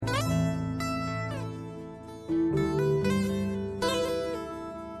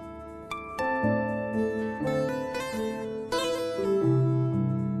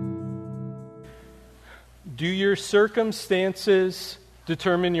Do your circumstances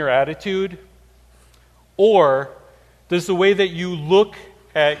determine your attitude? Or does the way that you look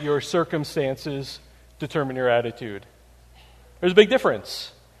at your circumstances determine your attitude? There's a big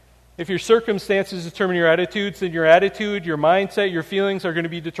difference. If your circumstances determine your attitudes, then your attitude, your mindset, your feelings are going to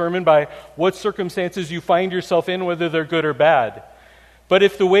be determined by what circumstances you find yourself in, whether they're good or bad. But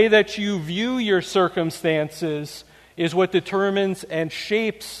if the way that you view your circumstances is what determines and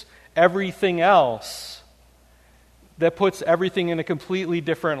shapes everything else, that puts everything in a completely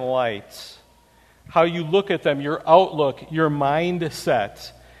different light. How you look at them, your outlook, your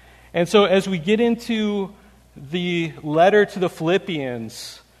mindset. And so as we get into the letter to the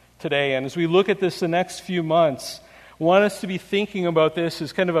Philippians today, and as we look at this the next few months, I want us to be thinking about this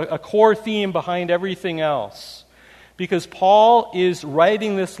as kind of a core theme behind everything else. Because Paul is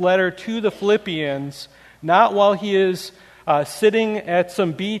writing this letter to the Philippians not while he is sitting at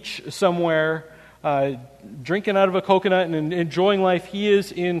some beach somewhere, drinking out of a coconut and enjoying life. He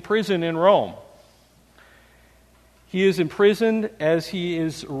is in prison in Rome. He is imprisoned as he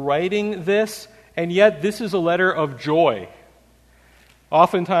is writing this, and yet this is a letter of joy.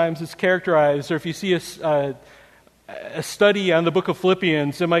 Oftentimes it's characterized, or if you see a study on the book of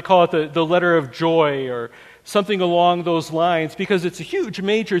Philippians, they might call it the letter of joy or something along those lines, because it's a huge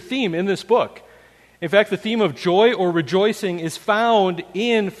major theme in this book. In fact, the theme of joy or rejoicing is found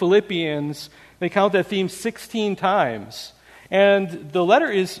in Philippians. They count that theme 16 times. And the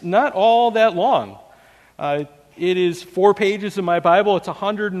letter is not all that long. It is 4 pages in my Bible. It's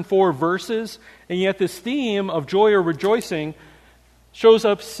 104 verses. And yet this theme of joy or rejoicing shows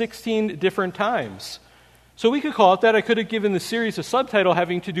up 16 different times. So we could call it that. I could have given the series a subtitle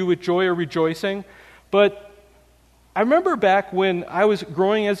having to do with joy or rejoicing. But I remember back when I was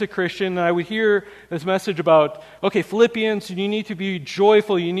growing as a Christian, and I would hear this message about, okay, Philippians, you need to be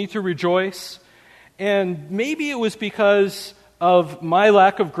joyful, you need to rejoice. And maybe it was because of my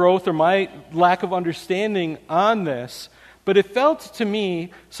lack of growth or my lack of understanding on this, but it felt to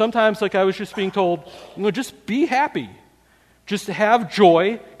me sometimes like I was just being told, just be happy. Just have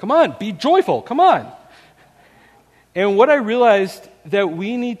joy. Come on, be joyful. Come on. And what I realized that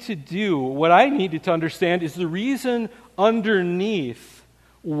we need to do, what I needed to understand, is the reason underneath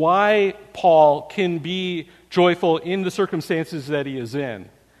why Paul can be joyful in the circumstances that he is in.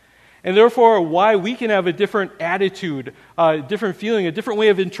 And therefore, why we can have a different attitude, a different feeling, a different way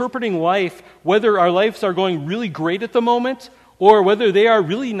of interpreting life, whether our lives are going really great at the moment or whether they are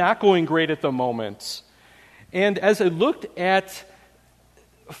really not going great at the moment. And as I looked at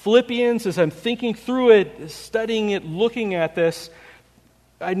Philippians, as I'm thinking through it, studying it, looking at this,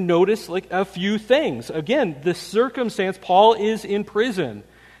 I noticed a few things. Again, the circumstance, Paul is in prison.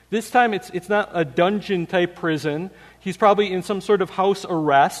 This time it's not a dungeon type prison. He's probably in some sort of house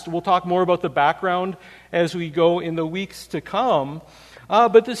arrest. We'll talk more about the background as we go in the weeks to come.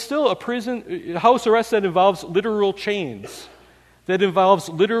 But there's still a house arrest that involves literal chains, that involves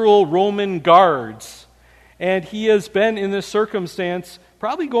literal Roman guards. And he has been in this circumstance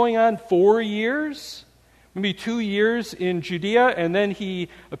probably going on 4 years, maybe 2 years in Judea, and then he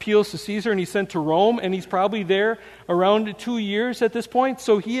appeals to Caesar and he's sent to Rome, and he's probably there around 2 years at this point.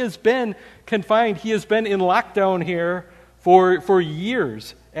 So he has been confined. He has been in lockdown here for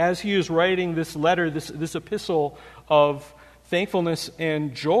years as he is writing this letter, this epistle of thankfulness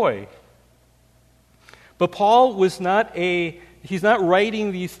and joy. But Paul he's not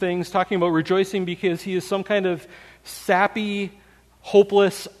writing these things talking about rejoicing because he is some kind of sappy,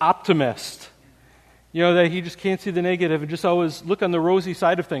 hopeless optimist. That he just can't see the negative and just always look on the rosy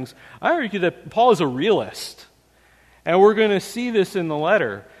side of things. I argue that Paul is a realist. And we're going to see this in the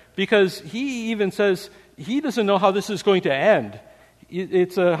letter because he even says he doesn't know how this is going to end.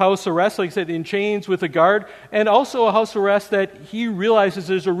 It's a house arrest, like I said, in chains with a guard, and also a house arrest that he realizes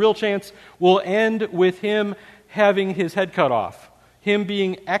there's a real chance will end with him having his head cut off, him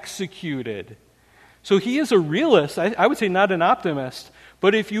being executed. So he is a realist. I would say not an optimist.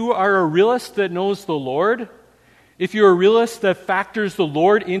 But if you are a realist that knows the Lord, if you're a realist that factors the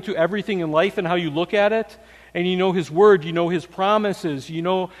Lord into everything in life and how you look at it, and you know His Word, you know His promises, you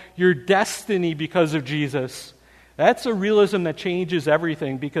know your destiny because of Jesus, that's a realism that changes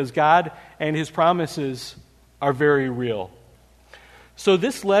everything because God and His promises are very real. So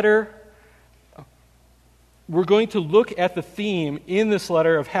this letter, we're going to look at the theme in this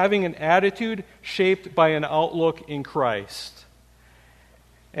letter of having an attitude shaped by an outlook in Christ.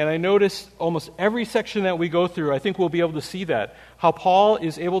 And I notice almost every section that we go through, I think we'll be able to see that. How Paul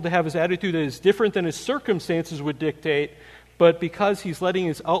is able to have his attitude that is different than his circumstances would dictate, but because he's letting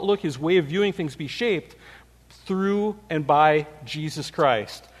his outlook, his way of viewing things be shaped through and by Jesus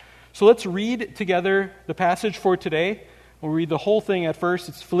Christ. So let's read together the passage for today. We'll read the whole thing at first.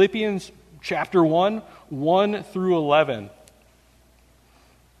 It's Philippians chapter 1, 1 through 11.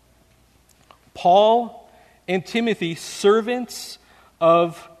 Paul and Timothy, servants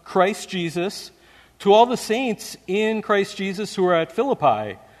of Christ Jesus, to all the saints in Christ Jesus who are at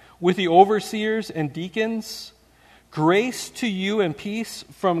Philippi, with the overseers and deacons, grace to you and peace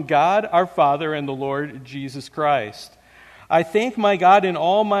from God our Father and the Lord Jesus Christ. I thank my God in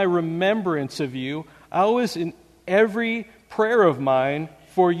all my remembrance of you, always in every prayer of mine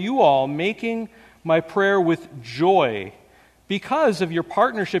for you all, making my prayer with joy because of your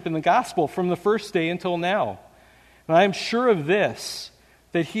partnership in the gospel from the first day until now. And I am sure of this,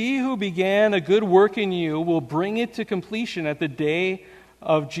 that he who began a good work in you will bring it to completion at the day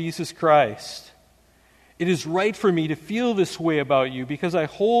of Jesus Christ. It is right for me to feel this way about you because I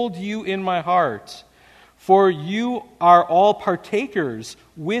hold you in my heart. For you are all partakers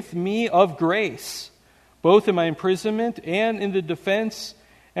with me of grace, both in my imprisonment and in the defense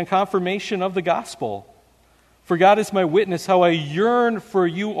and confirmation of the gospel. For God is my witness how I yearn for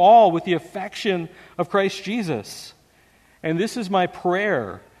you all with the affection of Christ Jesus. And this is my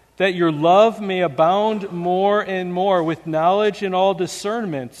prayer, that your love may abound more and more with knowledge and all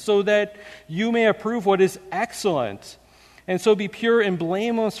discernment, so that you may approve what is excellent, and so be pure and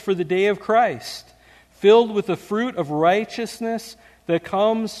blameless for the day of Christ, filled with the fruit of righteousness that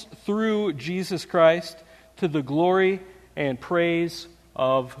comes through Jesus Christ, to the glory and praise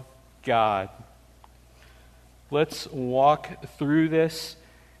of God. Let's walk through this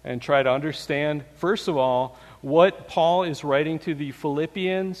and try to understand, first of all, what Paul is writing to the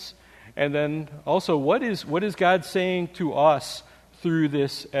Philippians, and then also what is God saying to us through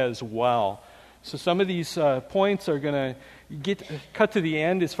this as well. So some of these points are going to get cut to the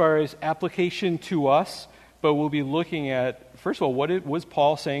end as far as application to us, but we'll be looking at, first of all, what was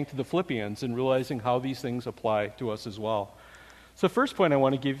Paul saying to the Philippians and realizing how these things apply to us as well. So the first point I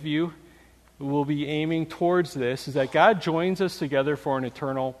want to give you, we'll be aiming towards this, is that God joins us together for an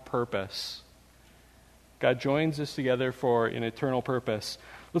eternal purpose. God joins us together for an eternal purpose.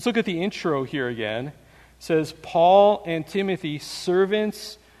 Let's look at the intro here again. It says, Paul and Timothy,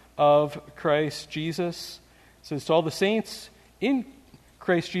 servants of Christ Jesus. It says, to all the saints in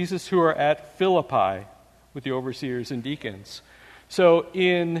Christ Jesus who are at Philippi, with the overseers and deacons. So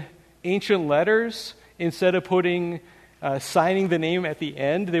in ancient letters, instead of putting signing the name at the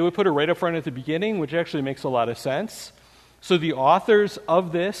end, they would put it right up front at the beginning, which actually makes a lot of sense. So the authors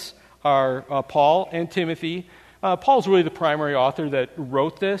of this are Paul and Timothy. Paul's really the primary author that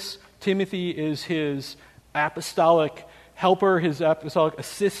wrote this. Timothy is his apostolic helper, his apostolic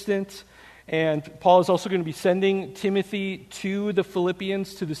assistant. And Paul is also going to be sending Timothy to the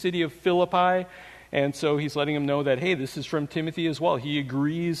Philippians, to the city of Philippi. And so he's letting them know that, hey, this is from Timothy as well. He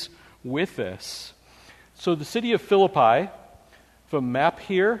agrees with this. So the city of Philippi, the map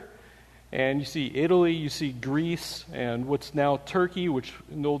here, and you see Italy, you see Greece, and what's now Turkey, which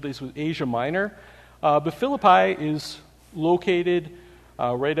in the old days was Asia Minor. But Philippi is located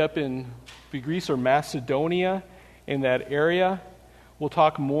right up in Greece or Macedonia, in that area. We'll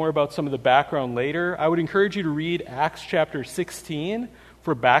talk more about some of the background later. I would encourage you to read Acts chapter 16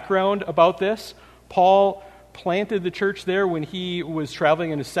 for background about this. Paul planted the church there when he was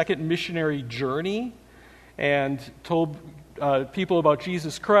traveling on his second missionary journey and told people about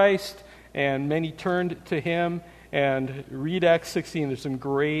Jesus Christ, and many turned to him. And read Acts 16. There's some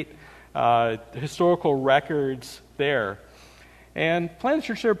great historical records there. And planted the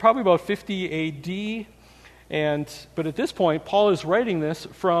church there probably about 50 AD. But at this point, Paul is writing this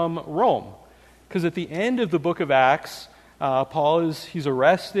from Rome. Because at the end of the book of Acts, he's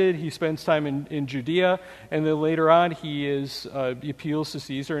arrested, he spends time in Judea, and then later on he appeals to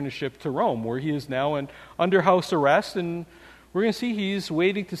Caesar and is shipped to Rome, where he is now under house arrest, and we're going to see he's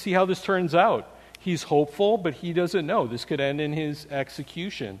waiting to see how this turns out. He's hopeful, but he doesn't know. This could end in his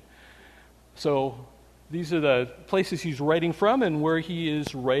execution. So these are the places he's writing from and where he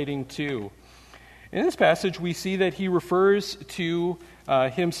is writing to. In this passage, we see that he refers to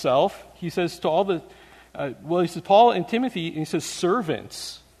himself. He says to all the he says Paul and Timothy, and he says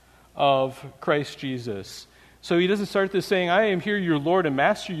servants of Christ Jesus. So he doesn't start this saying, I am here your Lord and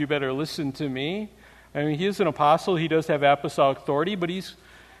Master, you better listen to me. I mean, he is an apostle, he does have apostolic authority, but he's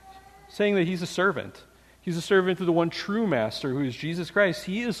saying that he's a servant. He's a servant to the one true Master, who is Jesus Christ.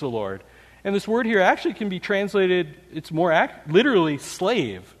 He is the Lord. And this word here actually can be translated, it's more literally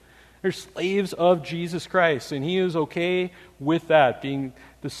slave. They're slaves of Jesus Christ, and he is okay with that, being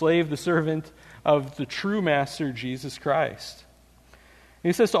the slave, the servant of the true Master, Jesus Christ. And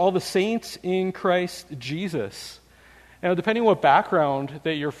he says to all the saints in Christ Jesus. Now, depending on what background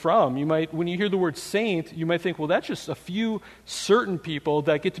that you're from, when you hear the word saint, you might think, well, that's just a few certain people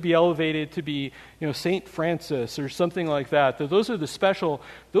that get to be elevated to be, Saint Francis or something like that. Those are the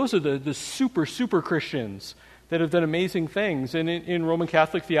super, super Christians that have done amazing things. And in Roman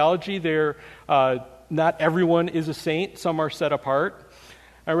Catholic theology, not everyone is a saint. Some are set apart.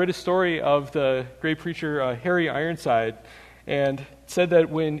 I read a story of the great preacher Harry Ironside, and said that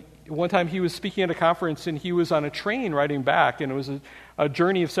one time he was speaking at a conference and he was on a train riding back, and it was a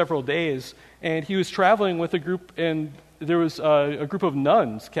journey of several days, and he was traveling with a group, and there was a group of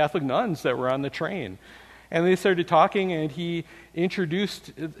nuns, Catholic nuns, that were on the train. And they started talking, and he introduced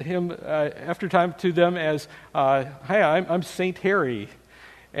him after time to them as, "Hi, I'm Saint Harry,"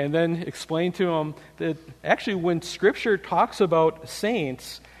 and then explained to them that actually when Scripture talks about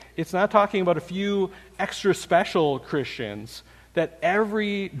saints, it's not talking about a few extra special Christians, that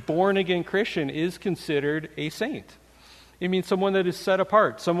every born-again Christian is considered a saint. It means someone that is set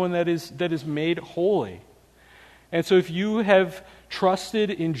apart, someone that is made holy. And so if you have trusted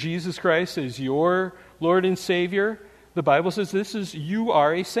in Jesus Christ as your Lord and Savior, the Bible says you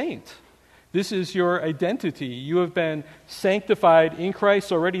are a saint. This is your identity. You have been sanctified in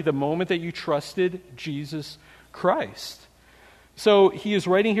Christ already the moment that you trusted Jesus Christ. So he is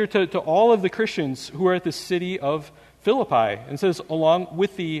writing here to all of the Christians who are at the city of Philippi, and says, along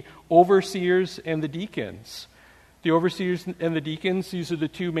with the overseers and the deacons. The overseers and the deacons, these are the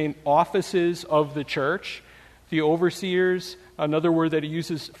two main offices of the church. The overseers, another word that he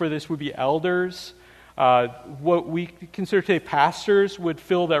uses for this would be elders. What we consider today pastors would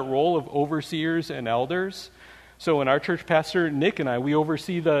fill that role of overseers and elders. So in our church, Pastor Nick and I,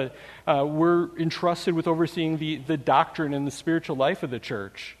 we're entrusted with overseeing the doctrine and the spiritual life of the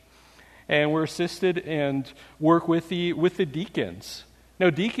church. And we're assisted and work with the deacons. Now,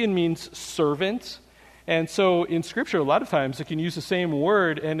 deacon means servant, and so in Scripture, a lot of times it can use the same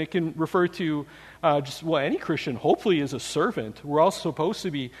word, and it can refer to any Christian hopefully is a servant. We're all supposed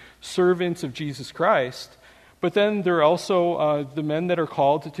to be servants of Jesus Christ, but then there are also the men that are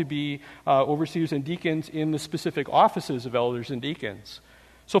called to be overseers and deacons in the specific offices of elders and deacons.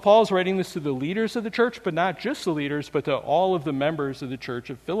 So Paul is writing this to the leaders of the church, but not just the leaders, but to all of the members of the church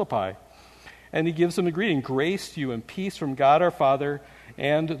of Philippi. And he gives them the greeting, "Grace to you and peace from God our Father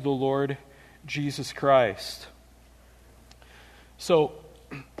and the Lord Jesus Christ." So,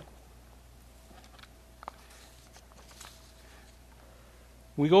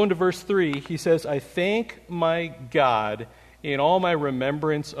 we go into verse 3, he says, "I thank my God in all my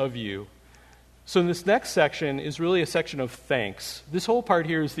remembrance of you." So this next section is really a section of thanks. This whole part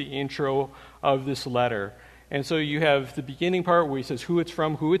here is the intro of this letter. And so you have the beginning part where he says who it's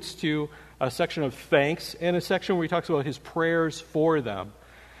from, who it's to, a section of thanks, and a section where he talks about his prayers for them.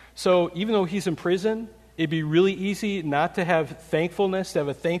 So even though he's in prison, it'd be really easy not to have thankfulness, to have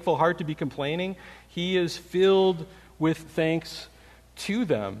a thankful heart, to be complaining. He is filled with thanks to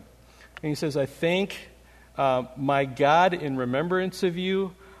them. And he says, "I thank my God in remembrance of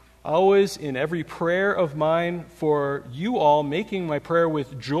you, always in every prayer of mine for you all, making my prayer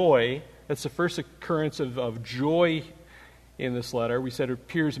with joy." That's the first occurrence of joy in this letter. We said it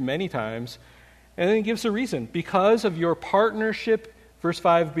appears many times. And then he gives a reason. Because of your partnership, verse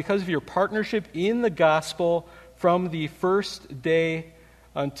 5, because of your partnership in the gospel from the first day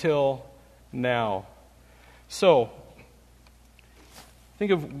until now. So,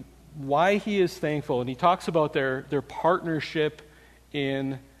 think of why he is thankful. And he talks about their partnership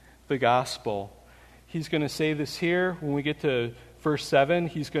in the gospel. He's going to say this here when we get to verse 7.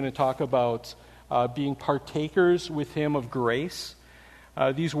 He's going to talk about being partakers with him of grace.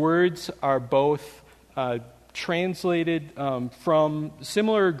 These words are both translated from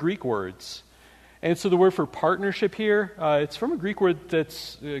similar Greek words. And so the word for partnership here, it's from a Greek word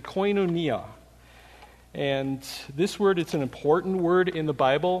that's koinonia. And this word, it's an important word in the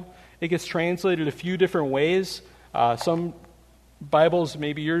Bible. It gets translated a few different ways. Some Bibles,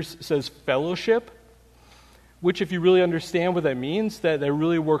 maybe yours, says fellowship, which if you really understand what that means, that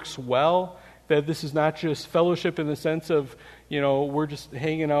really works well, that this is not just fellowship in the sense of, we're just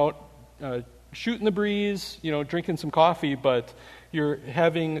hanging out, shooting the breeze, drinking some coffee, but you're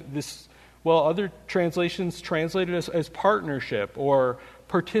having this, other translations translate it as partnership or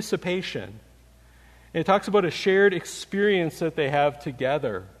participation. And it talks about a shared experience that they have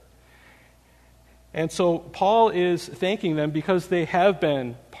together. And so Paul is thanking them because they have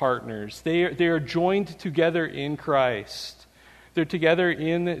been partners. They are joined together in Christ. They're together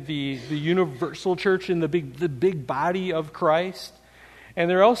in the universal church, in the big body of Christ. And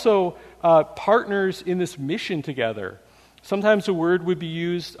they're also partners in this mission together. Sometimes the word would be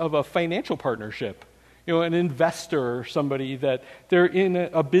used of a financial partnership. an investor or somebody, that they're in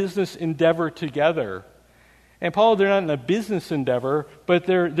a business endeavor together. And Paul, they're not in a business endeavor, but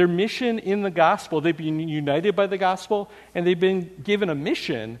their mission in the gospel, they've been united by the gospel, and they've been given a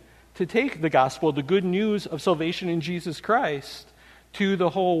mission to take the gospel, the good news of salvation in Jesus Christ, to the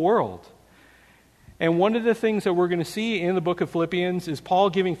whole world. And one of the things that we're going to see in the book of Philippians is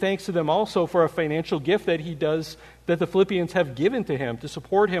Paul giving thanks to them also for a financial gift that he does, that the Philippians have given to him to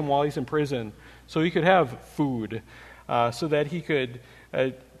support him while he's in prison, so he could have food, so that he could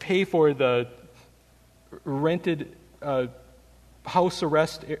pay for the rented house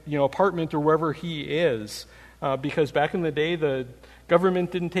arrest, apartment or wherever he is, because back in the day the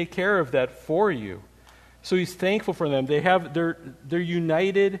government didn't take care of that for you. So he's thankful for them. They're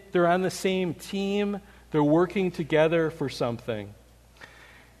united. They're on the same team. They're working together for something.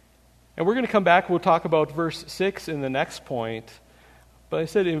 And we're going to come back. We'll talk about verse 6 in the next point. But I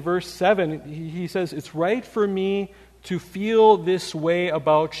said in verse 7, he says, "It's right for me to feel this way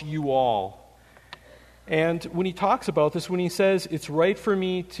about you all." And when he talks about this, when he says, "It's right for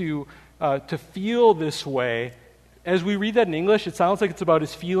me to feel this way," as we read that in English, it sounds like it's about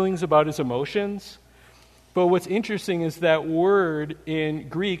his feelings, about his emotions. But what's interesting is that word in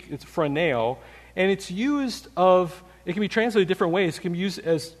Greek, it's phroneo, and it's used it can be translated different ways. It can be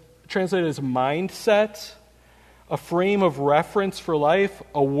translated as mindset, a frame of reference for life,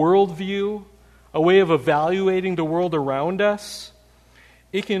 a worldview, a way of evaluating the world around us.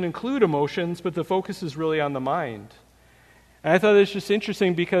 It can include emotions, but the focus is really on the mind. And I thought it was just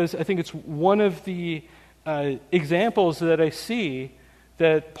interesting because I think it's one of the examples that I see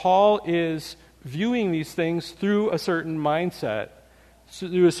that Paul is viewing these things through a certain mindset,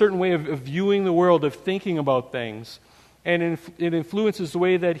 through a certain way of viewing the world, of thinking about things. And it influences the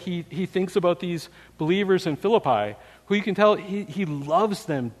way that he thinks about these believers in Philippi, who you can tell he loves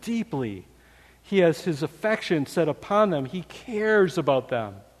them deeply. He has his affection set upon them. He cares about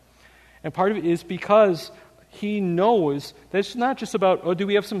them. And part of it is because he knows that it's not just about, do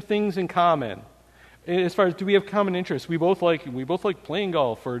we have some things in common? As far as, do we have common interests? We both like playing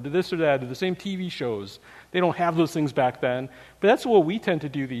golf, or this or that, or the same TV shows. They don't have those things back then. But that's what we tend to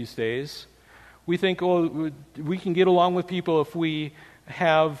do these days. We think, we can get along with people if we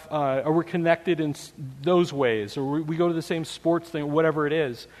have, or we're connected in those ways, or we go to the same sports thing, whatever it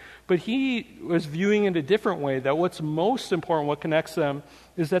is. But he was viewing it a different way, that what's most important, what connects them,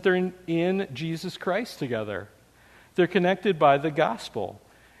 is that they're in Jesus Christ together. They're connected by the gospel.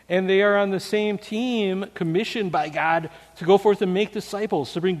 And they are on the same team, commissioned by God to go forth and make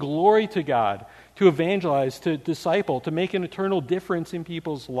disciples, to bring glory to God, to evangelize, to disciple, to make an eternal difference in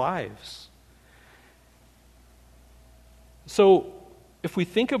people's lives. So, if we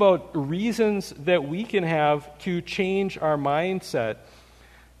think about reasons that we can have to change our mindset,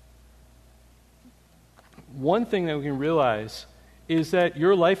 one thing that we can realize is that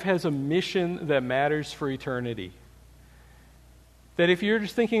your life has a mission that matters for eternity. That if you're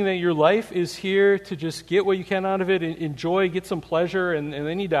just thinking that your life is here to just get what you can out of it, and enjoy, get some pleasure, and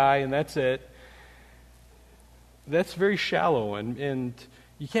then you die, and that's it, that's very shallow, and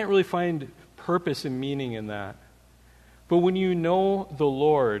you can't really find purpose and meaning in that. But when you know the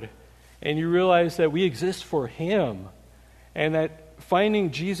Lord, and you realize that we exist for Him, and that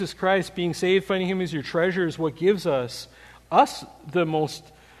finding Jesus Christ, being saved, finding Him as your treasure is what gives us the most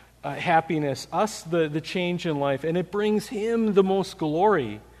happiness, us the change in life, and it brings Him the most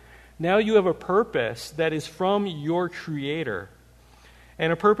glory. Now you have a purpose that is from your Creator,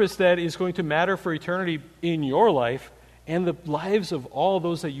 and a purpose that is going to matter for eternity in your life and the lives of all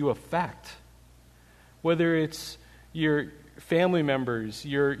those that you affect. Whether it's your family members,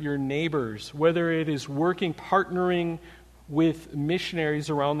 your neighbors, whether it is partnering with missionaries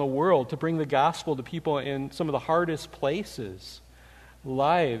around the world to bring the gospel to people in some of the hardest places.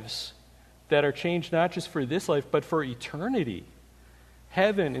 Lives that are changed not just for this life, but for eternity.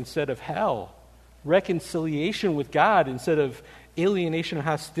 Heaven instead of hell. Reconciliation with God instead of alienation,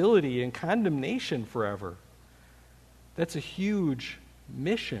 hostility, and condemnation forever. That's a huge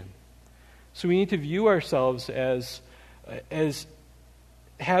mission. So we need to view ourselves as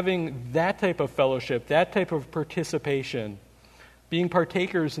having that type of fellowship, that type of participation, being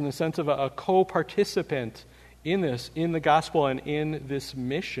partakers in the sense of a co-participant in the gospel and in this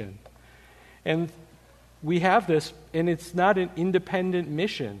mission. And we have this, and it's not an independent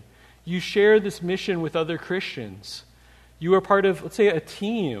mission. You share this mission with other Christians. You are part of, let's say, a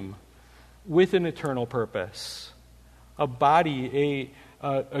team with an eternal purpose. A body,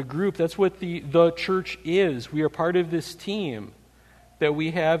 a group. That's what the church is. We are part of this team, that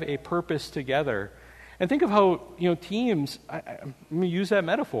we have a purpose together. And think of how, teams, I'm going to use that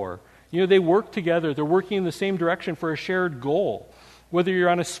metaphor. They work together. They're working in the same direction for a shared goal. Whether you're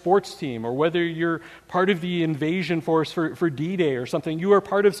on a sports team or whether you're part of the invasion force for D-Day or something, you are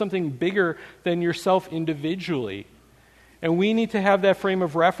part of something bigger than yourself individually. And we need to have that frame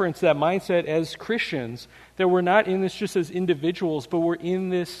of reference, that mindset as Christians, that we're not in this just as individuals, but we're in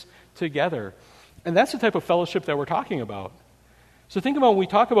this together. And that's the type of fellowship that we're talking about. So think about when we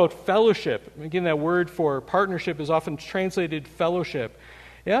talk about fellowship, again, that word for partnership is often translated fellowship.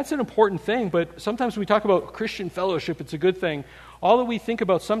 Yeah, that's an important thing, but sometimes when we talk about Christian fellowship, it's a good thing. All that we think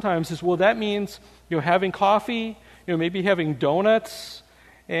about sometimes is, well, that means having coffee, maybe having donuts,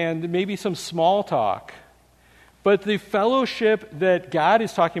 and maybe some small talk. But the fellowship that God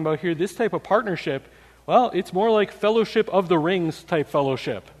is talking about here, this type of partnership, well, it's more like Fellowship of the Rings type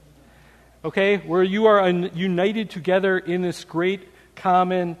fellowship. Okay, where you are united together in this great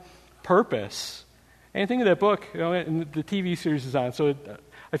common purpose. And think of that book, and the TV series is on, so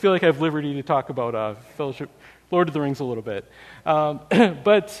I feel like I have liberty to talk about Fellowship, Lord of the Rings a little bit.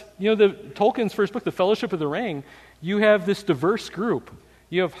 But, Tolkien's first book, The Fellowship of the Ring, you have this diverse group.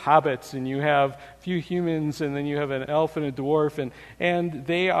 You have hobbits, and you have a few humans, and then you have an elf and a dwarf, and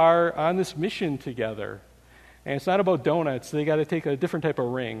they are on this mission together. And it's not about donuts. They got to take a different type of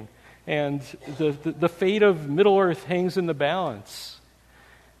ring. And the fate of Middle-earth hangs in the balance.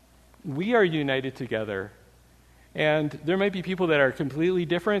 We are united together. And there might be people that are completely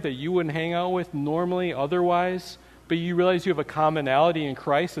different that you wouldn't hang out with normally otherwise, but you realize you have a commonality in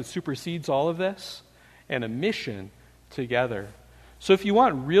Christ that supersedes all of this, and a mission together. So if you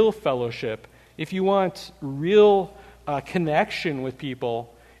want real fellowship, if you want real connection with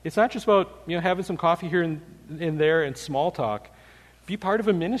people, it's not just about having some coffee here and there and small talk. Be part of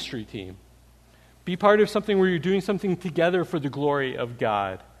a ministry team. Be part of something where you're doing something together for the glory of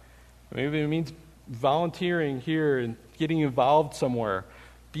God. Maybe it means volunteering here and getting involved somewhere.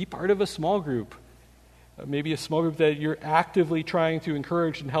 Be part of a small group. Maybe a small group that you're actively trying to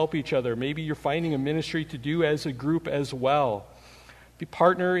encourage and help each other. Maybe you're finding a ministry to do as a group as well. Be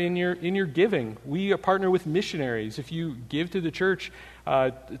partner in your giving. We partner with missionaries. If you give to the church,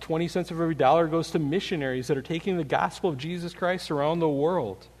 20 cents of every dollar goes to missionaries that are taking the gospel of Jesus Christ around the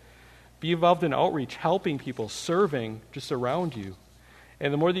world. Be involved in outreach, helping people, serving just around you.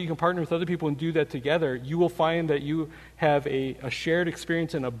 And the more that you can partner with other people and do that together, you will find that you have a shared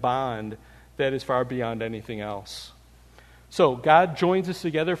experience and a bond that is far beyond anything else. So God joins us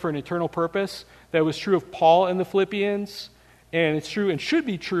together for an eternal purpose. That was true of Paul and the Philippians, and it's true and should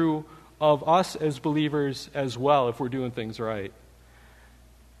be true of us as believers as well if we're doing things right.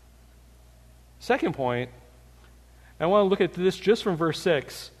 Second point, I want to look at this just from verse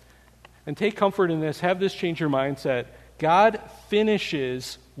 6 and take comfort in this. Have this change your mindset. God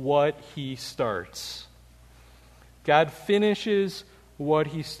finishes what he starts. God finishes what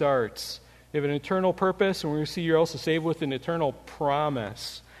he starts. You have an eternal purpose, and we're going to see you're also saved with an eternal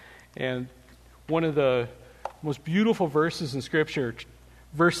promise. And one of the most beautiful verses in Scripture,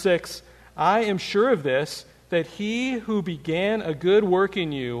 verse 6, I am sure of this, that he who began a good work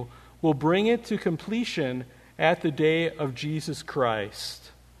in you will bring it to completion at the day of Jesus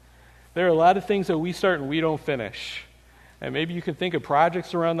Christ. There are a lot of things that we start and we don't finish. And maybe you can think of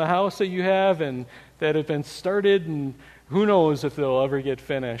projects around the house that you have and that have been started, and who knows if they'll ever get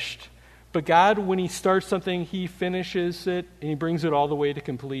finished. But God, when he starts something, he finishes it, and he brings it all the way to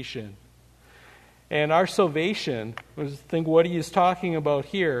completion. And our salvation, think what he is talking about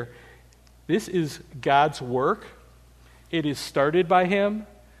here, this is God's work. It is started by him.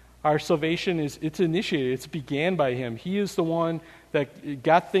 Our salvation it's initiated, it's began by him. He is the one that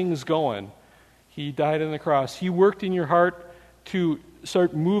got things going. He died on the cross. He worked in your heart to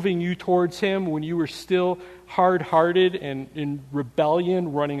start moving you towards him when you were still hard-hearted and in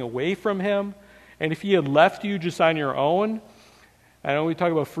rebellion, running away from him. And if he had left you just on your own, I know we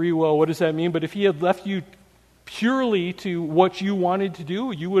talk about free will, what does that mean? But if he had left you purely to what you wanted to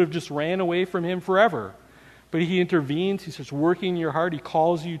do, you would have just ran away from him forever. But he intervenes, he starts working in your heart, he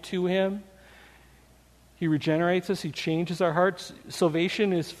calls you to him. He regenerates us. He changes our hearts.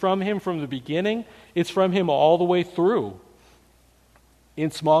 Salvation is from him from the beginning. It's from him all the way through. In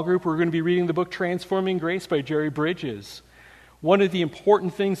small group, we're going to be reading the book Transforming Grace by Jerry Bridges. One of the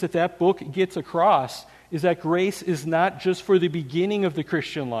important things that book gets across is that grace is not just for the beginning of the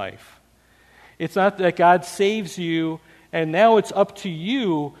Christian life. It's not that God saves you and now it's up to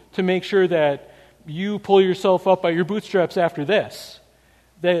you to make sure that you pull yourself up by your bootstraps after this.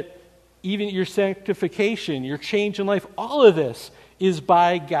 That even your sanctification, your change in life, all of this is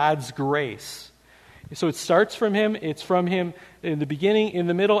by God's grace. So it starts from him, it's from him in the beginning, in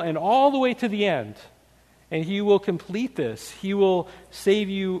the middle, and all the way to the end. And he will complete this. He will save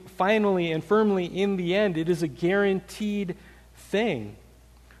you finally and firmly in the end. It is a guaranteed thing.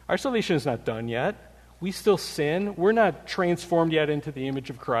 Our salvation is not done yet. We still sin. We're not transformed yet into the image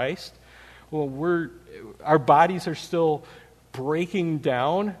of Christ. Well, our bodies are still breaking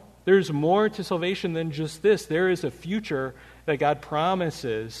down. There's more to salvation than just this. There is a future that God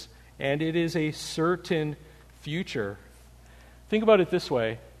promises, and it is a certain future. Think about it this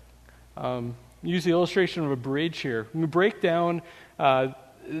way. Use the illustration of a bridge here. We break down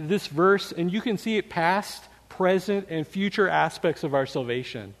this verse, and you can see it past, present, and future aspects of our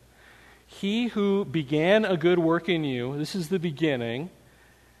salvation. He who began a good work in you, this is the beginning,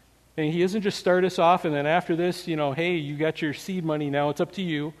 and he doesn't just start us off and then after this, hey, you got your seed money, now it's up to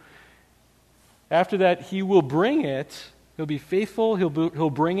you. After that, he will bring it, he'll be faithful, he'll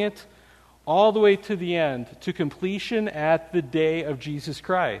bring it all the way to the end, to completion at the day of Jesus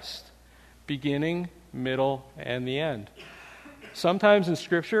Christ. Beginning, middle, and the end. Sometimes in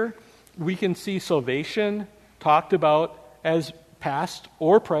Scripture, we can see salvation talked about as past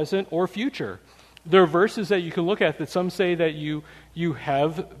or present or future. There are verses that you can look at that some say that you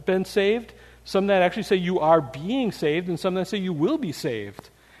have been saved, some that actually say you are being saved, and some that say you will be saved.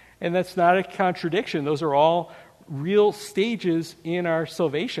 And that's not a contradiction. Those are all real stages in our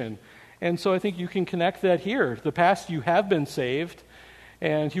salvation. And so I think you can connect that here. The past, you have been saved,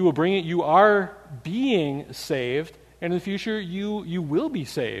 and he will bring it. You are being saved, and in the future, you will be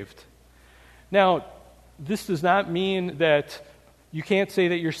saved. Now, this does not mean that you can't say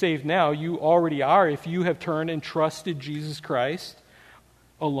that you're saved now. You already are if you have turned and trusted Jesus Christ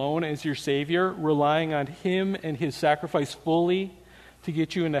alone as your Savior, relying on him and his sacrifice fully to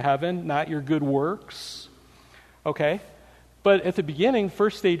get you into heaven, not your good works. Okay? But at the beginning,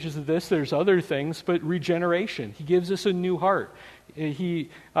 first stages of this, there's other things, but regeneration. He gives us a new heart. He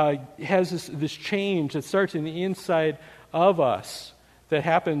has this change that starts in the inside of us that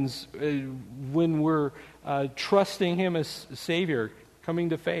happens when we're trusting him as Savior, coming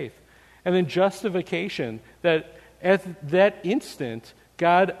to faith. And then justification, that at that instant,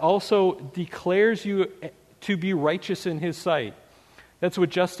 God also declares you to be righteous in his sight. That's what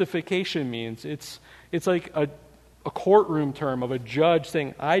justification means. It's like a courtroom term of a judge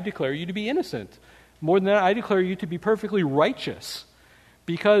saying, I declare you to be innocent. More than that, I declare you to be perfectly righteous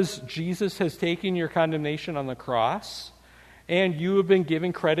because Jesus has taken your condemnation on the cross and you have been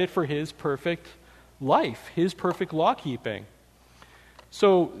given credit for his perfect life, his perfect law-keeping.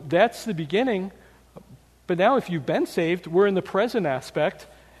 So that's the beginning. But now if you've been saved, we're in the present aspect,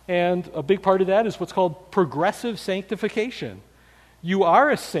 and a big part of that is what's called progressive sanctification. You are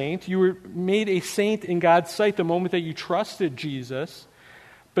a saint. You were made a saint in God's sight the moment that you trusted Jesus.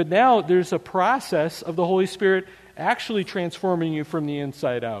 But now there's a process of the Holy Spirit actually transforming you from the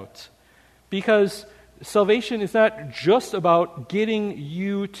inside out. Because salvation is not just about getting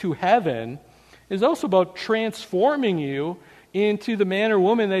you to heaven. It's also about transforming you into the man or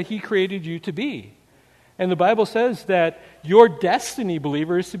woman that he created you to be. And the Bible says that your destiny,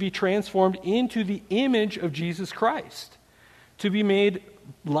 believer, is to be transformed into the image of Jesus Christ, to be made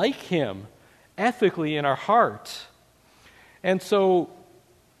like him ethically in our heart. And so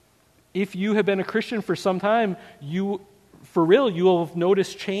if you have been a Christian for some time, you will have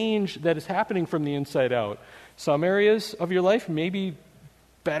noticed change that is happening from the inside out. Some areas of your life may be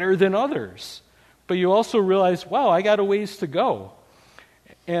better than others, but you also realize, wow, I got a ways to go.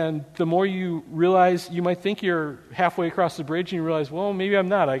 And the more you realize, you might think you're halfway across the bridge, and you realize, well, maybe I'm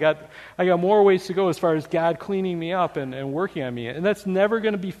not. I got more ways to go as far as God cleaning me up and working on me. And that's never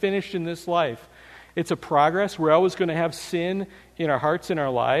going to be finished in this life. It's a progress. We're always going to have sin in our hearts and our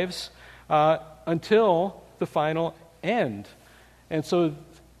lives until the final end. And so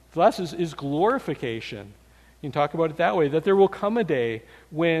the last is glorification. You can talk about it that way, that there will come a day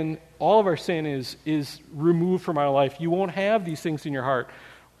when all of our sin is removed from our life. You won't have these things in your heart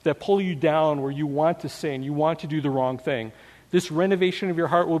that pull you down where you want to sin, you want to do the wrong thing. This renovation of your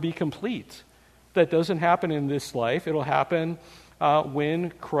heart will be complete. That doesn't happen in this life. It'll happen when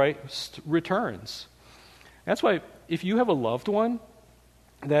Christ returns. That's why if you have a loved one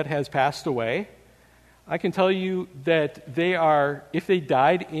that has passed away, I can tell you that if they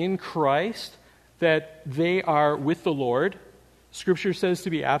died in Christ, that they are with the Lord. Scripture says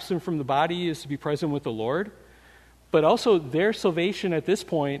to be absent from the body is to be present with the Lord. But also their salvation at this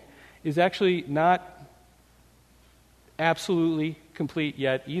point is actually not absolutely complete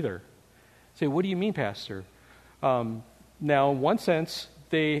yet either. Say, what do you mean, Pastor? Now, in one sense,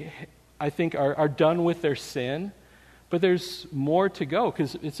 they, I think, are done with their sin, but there's more to go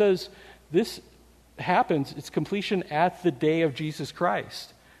because it says this happens, it's completion at the day of Jesus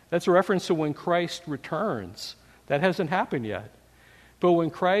Christ. That's a reference to when Christ returns. That hasn't happened yet. But when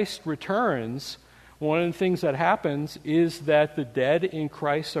Christ returns, one of the things that happens is that the dead in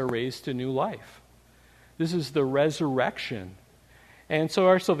Christ are raised to new life. This is the resurrection. And so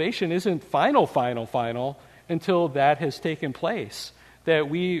our salvation isn't final until that has taken place. That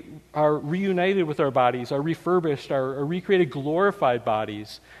we are reunited with our bodies, are refurbished, are recreated, glorified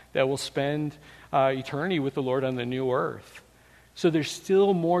bodies that will spend eternity with the Lord on the new earth. So there's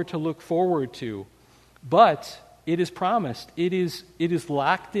still more to look forward to. But it is promised. It is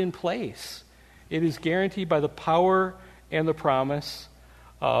locked in place. It is guaranteed by the power and the promise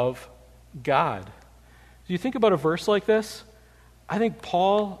of God. Do you think about a verse like this? I think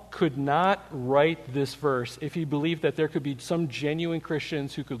Paul could not write this verse if he believed that there could be some genuine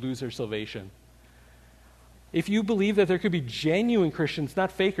Christians who could lose their salvation. If you believe that there could be genuine Christians,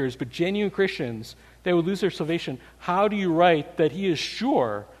 not fakers, but genuine Christians that would lose their salvation, how do you write that he is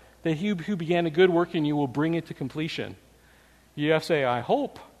sure that he who began a good work in you will bring it to completion? You have to say, I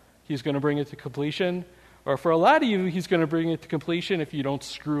hope he's going to bring it to completion. Or for a lot of you, he's going to bring it to completion if you don't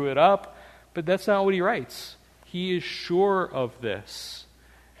screw it up. But that's not what he writes. He is sure of this.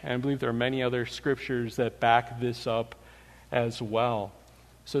 And I believe there are many other scriptures that back this up as well.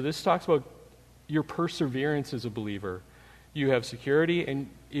 So this talks about your perseverance as a believer. You have security, and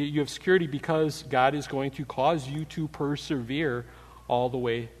you have security because God is going to cause you to persevere all the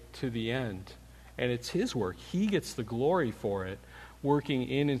way to the end. And it's his work. He gets the glory for it, working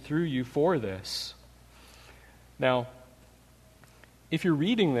in and through you for this. Now, if you're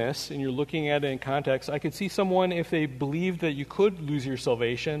reading this and you're looking at it in context, I could see someone, if they believed that you could lose your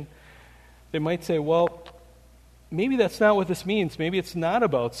salvation, they might say, well, maybe that's not what this means. Maybe it's not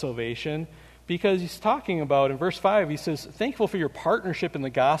about salvation, because he's talking about, in verse 5, he says, thankful for your partnership in the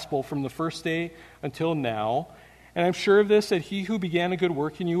gospel from the first day until now. And I'm sure of this, that he who began a good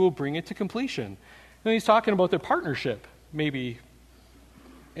work in you will bring it to completion. And he's talking about their partnership, maybe,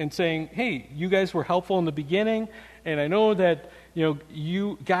 and saying, hey, you guys were helpful in the beginning, and I know that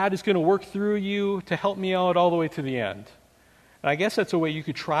God is going to work through you to help me out all the way to the end. And I guess that's a way you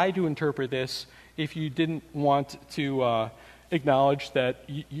could try to interpret this if you didn't want to acknowledge that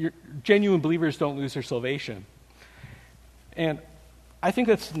genuine believers don't lose their salvation. And I think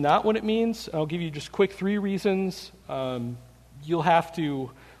that's not what it means. I'll give you just quick 3 reasons. You'll have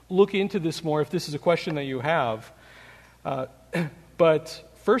to look into this more if this is a question that you have. But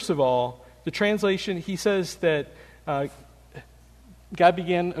first of all, the translation, he says that God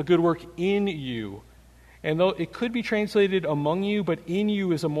began a good work in you. And though it could be translated among you, but in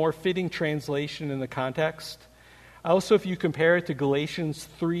you is a more fitting translation in the context. Also, if you compare it to Galatians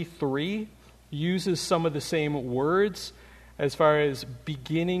 3:3, uses some of the same words as far as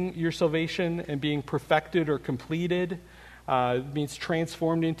beginning your salvation and being perfected or completed. It means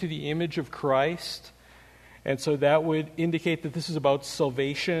transformed into the image of Christ. And so that would indicate that this is about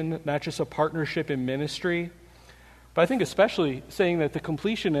salvation, not just a partnership in ministry. But I think especially saying that the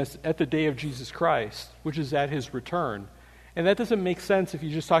completion is at the day of Jesus Christ, which is at his return. And that doesn't make sense if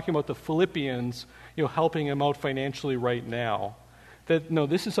you're just talking about the Philippians, helping him out financially right now. That, no,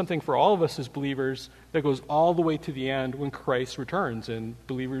 this is something for all of us as believers that goes all the way to the end when Christ returns and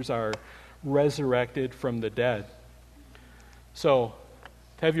believers are resurrected from the dead. So,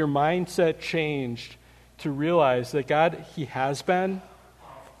 to have your mindset changed to realize that God, he has been,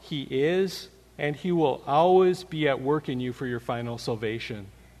 he is, and he will always be at work in you for your final salvation.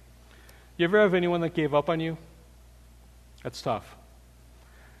 You ever have anyone that gave up on you? That's tough.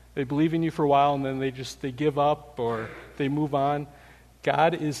 They believe in you for a while and then they give up or they move on.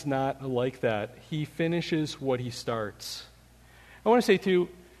 God is not like that. He finishes what he starts. I want to say too,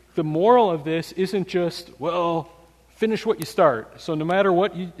 the moral of this isn't just, finish what you start. So no matter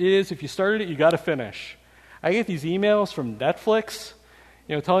what it is, if you started it, you got to finish. I get these emails from Netflix,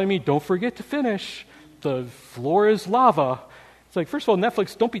 telling me, don't forget to finish. The floor is lava. It's like, first of all,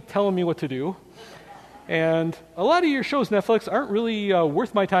 Netflix, don't be telling me what to do. And a lot of your shows, Netflix, aren't really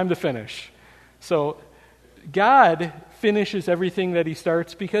worth my time to finish. So God finishes everything that he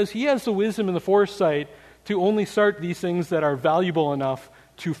starts because he has the wisdom and the foresight to only start these things that are valuable enough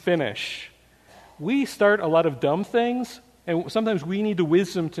to finish. We start a lot of dumb things, and sometimes we need the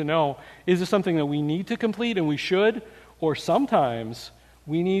wisdom to know, is this something that we need to complete and we should? Or sometimes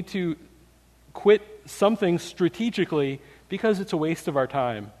we need to quit something strategically because it's a waste of our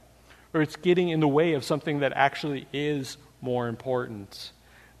time, or it's getting in the way of something that actually is more important.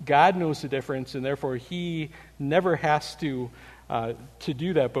 God knows the difference, and therefore he never has to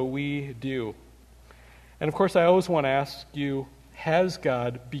do that, but we do. And of course, I always want to ask you, has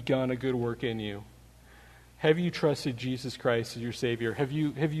God begun a good work in you? Have you trusted Jesus Christ as your Savior? Have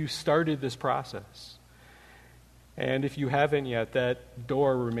you started this process? And if you haven't yet, that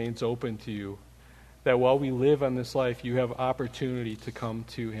door remains open to you. That while we live on this life, you have opportunity to come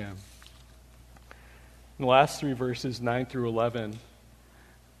to Him. In the last 3 verses, 9 through 11, I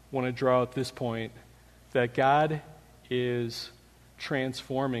want to draw out this point, that God is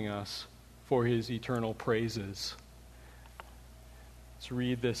transforming us for His eternal praises. Let's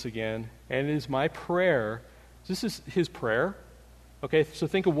read this again. And it is my prayer. This is His prayer. Okay, so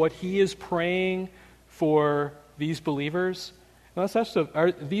think of what He is praying for these believers. And that's stuff.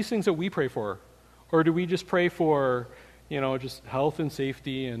 Are these things that we pray for? Or do we just pray for, just health and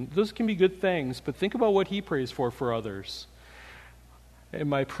safety? And those can be good things, but think about what He prays for others. And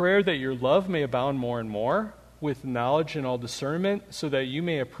my prayer that your love may abound more and more with knowledge and all discernment, so that you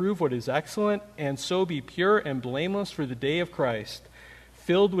may approve what is excellent, and so be pure and blameless for the day of Christ,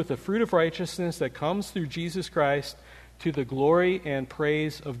 filled with the fruit of righteousness that comes through Jesus Christ, to the glory and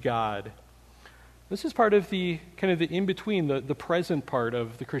praise of God. This is part of the kind of the in-between, the present part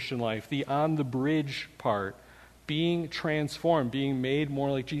of the Christian life, the on-the-bridge part, being transformed, being made more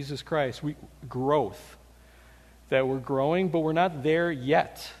like Jesus Christ. Growth. That we're growing, but we're not there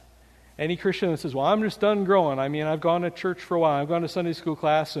yet. Any Christian that says, well, I'm just done growing. I mean, I've gone to church for a while. I've gone to Sunday school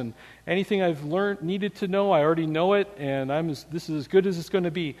class, and anything I've needed to know, I already know it, and this is as good as it's going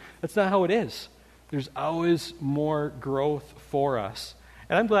to be. That's not how it is. There's always more growth for us.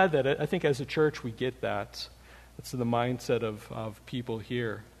 And I'm glad that I think as a church we get that. That's the mindset of people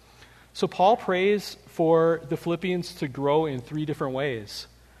here. So Paul prays for the Philippians to grow in 3 different ways.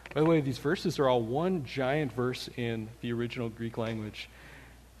 By the way, these verses are all one giant verse in the original Greek language.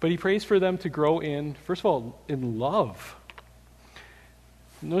 But he prays for them to grow in, first of all, in love.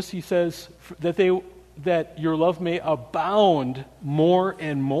 Notice he says that your love may abound more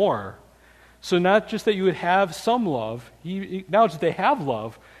and more. So not just that you would have some love, he acknowledged that they have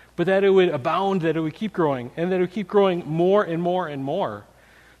love, but that it would abound, that it would keep growing, and that it would keep growing more and more and more.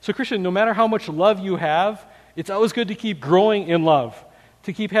 So Christian, no matter how much love you have, it's always good to keep growing in love,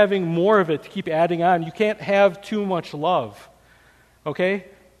 to keep having more of it, to keep adding on. You can't have too much love. Okay?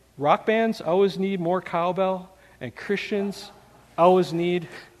 Rock bands always need more cowbell, and Christians always need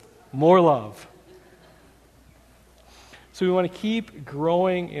more love. So we want to keep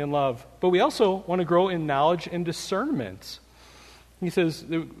growing in love. But we also want to grow in knowledge and discernment. He says,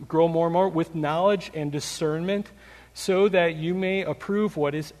 grow more and more with knowledge and discernment, so that you may approve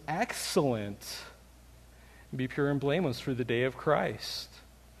what is excellent, and be pure and blameless for the day of Christ.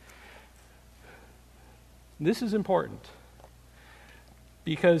 This is important,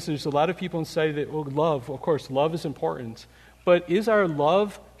 because there's a lot of people in society that, love, of course, love is important. But is our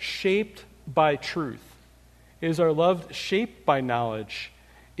love shaped by truth? Is our love shaped by knowledge?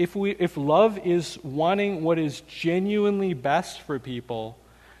 If love is wanting what is genuinely best for people,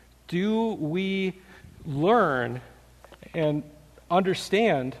 do we learn and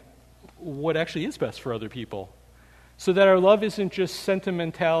understand what actually is best for other people? So that our love isn't just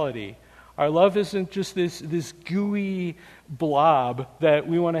sentimentality. Our love isn't just this gooey blob that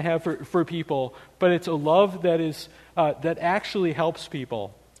we want to have for people, but it's a love that is that actually helps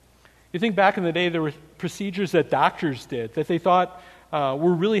people. You think back in the day, there were procedures that doctors did that they thought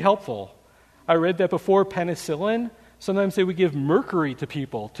were really helpful. I read that before penicillin, sometimes they would give mercury to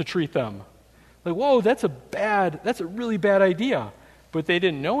people to treat them. Like, whoa, that's a really bad idea. But they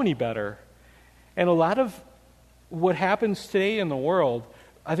didn't know any better. And a lot of what happens today in the world,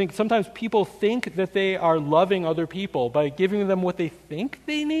 I think sometimes people think that they are loving other people by giving them what they think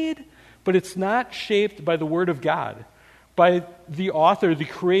they need, but it's not shaped by the Word of God, by the author, the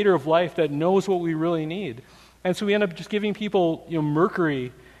creator of life that knows what we really need. And so we end up just giving people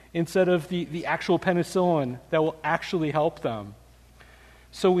mercury instead of the actual penicillin that will actually help them.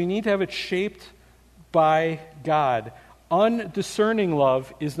 So we need to have it shaped by God. Undiscerning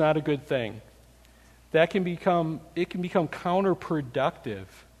love is not a good thing. That can become counterproductive.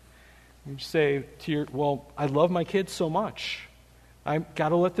 You say I love my kids so much. I've got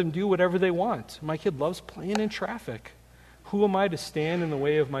to let them do whatever they want. My kid loves playing in traffic. Who am I to stand in the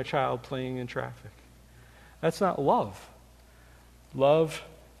way of my child playing in traffic? That's not love. Love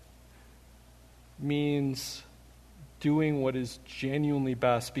means doing what is genuinely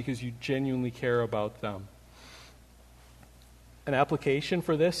best because you genuinely care about them. An application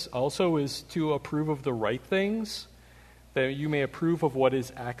for this also is to approve of the right things, that you may approve of what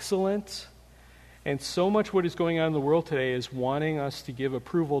is excellent. And so much what is going on in the world today is wanting us to give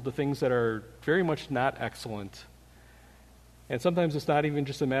approval to things that are very much not excellent. And sometimes it's not even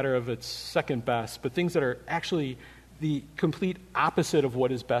just a matter of it's second best, but things that are actually the complete opposite of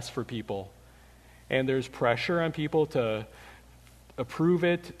what is best for people. and there's pressure on people to approve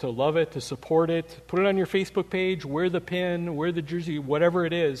it, to love it, to support it, put it on your Facebook page, wear the pin, wear the jersey, whatever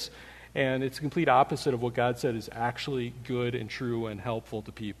it is. And it's the complete opposite of what God said is actually good and true and helpful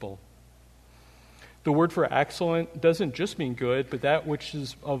to people. The word for excellent doesn't just mean good, but that which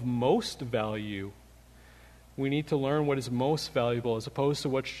is of most value. We need to learn what is most valuable as opposed to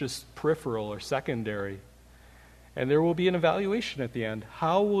what's just peripheral or secondary. And there will be an evaluation at the end.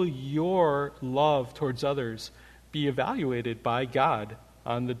 How will your love towards others be evaluated by God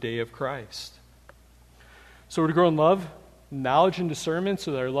on the day of Christ? So we're to grow in love, knowledge, and discernment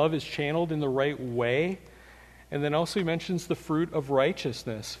so that our love is channeled in the right way. And then also he mentions the fruit of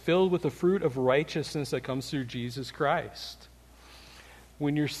righteousness, filled with the fruit of righteousness that comes through Jesus Christ.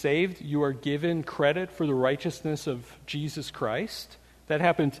 When you're saved, you are given credit for the righteousness of Jesus Christ. That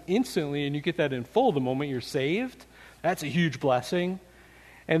happens instantly, and you get that in full the moment you're saved. That's a huge blessing.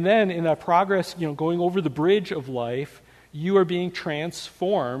 And then in that progress, going over the bridge of life, you are being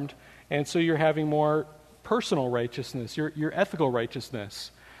transformed, and so you're having more personal righteousness, your ethical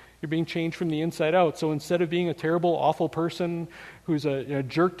righteousness. You're being changed from the inside out. So instead of being a terrible, awful person who's a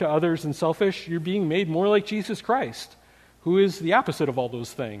jerk to others and selfish, you're being made more like Jesus Christ, who is the opposite of all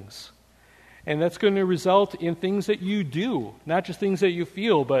those things. And that's going to result in things that you do, not just things that you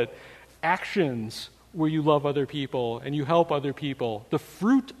feel, but actions where you love other people and you help other people. The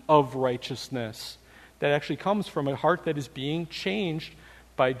fruit of righteousness that actually comes from a heart that is being changed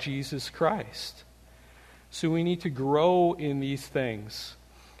by Jesus Christ. So we need to grow in these things.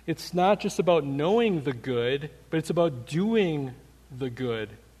 It's not just about knowing the good, but it's about doing the good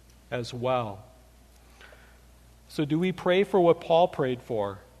as well. So do we pray for what Paul prayed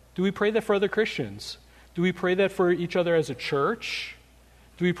for? Do we pray that for other Christians? Do we pray that for each other as a church?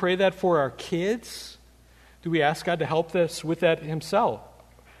 Do we pray that for our kids? Do we ask God to help us with that himself,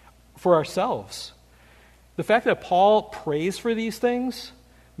 for ourselves? The fact that Paul prays for these things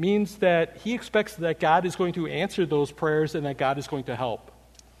means that he expects that God is going to answer those prayers and that God is going to help.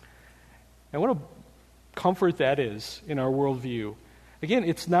 And what a comfort that is in our worldview. Again,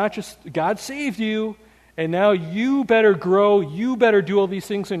 it's not just God saved you, and now you better grow, you better do all these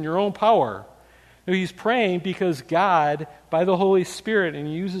things in your own power. No, he's praying because God, by the Holy Spirit, and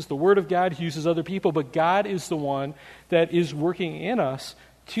he uses the Word of God, he uses other people, but God is the one that is working in us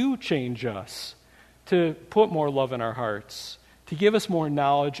to change us, to put more love in our hearts, to give us more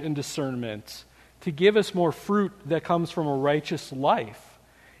knowledge and discernment, to give us more fruit that comes from a righteous life.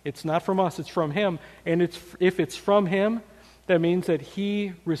 It's not from us, it's from him. And if it's from him, that means that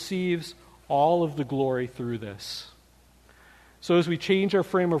he receives all of the glory through this. So as we change our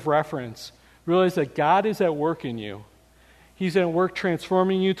frame of reference, realize that God is at work in you. He's at work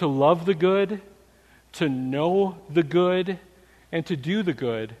transforming you to love the good, to know the good, and to do the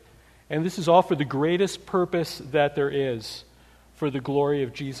good. And this is all for the greatest purpose that there is, for the glory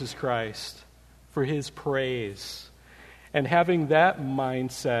of Jesus Christ, for his praise. And having that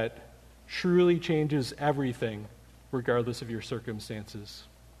mindset truly changes everything, regardless of your circumstances.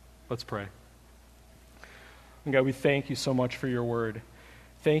 Let's pray. And God, we thank you so much for your word.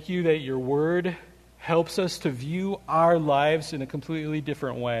 Thank you that your word helps us to view our lives in a completely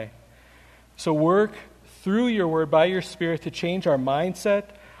different way. So work through your word by your Spirit to change our mindset,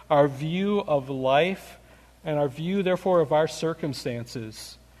 our view of life, and our view, therefore, of our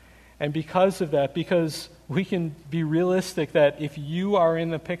circumstances. And because of that, because we can be realistic that if you are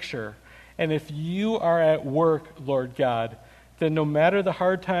in the picture, and if you are at work, Lord God, then no matter the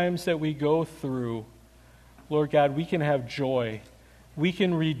hard times that we go through, Lord God, we can have joy. We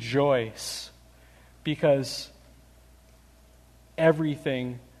can rejoice because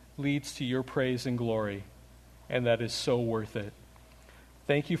everything leads to your praise and glory, and that is so worth it.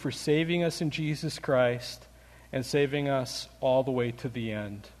 Thank you for saving us in Jesus Christ and saving us all the way to the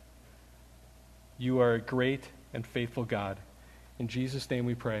end. You are a great and faithful God. In Jesus' name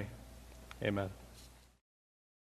we pray. Amen.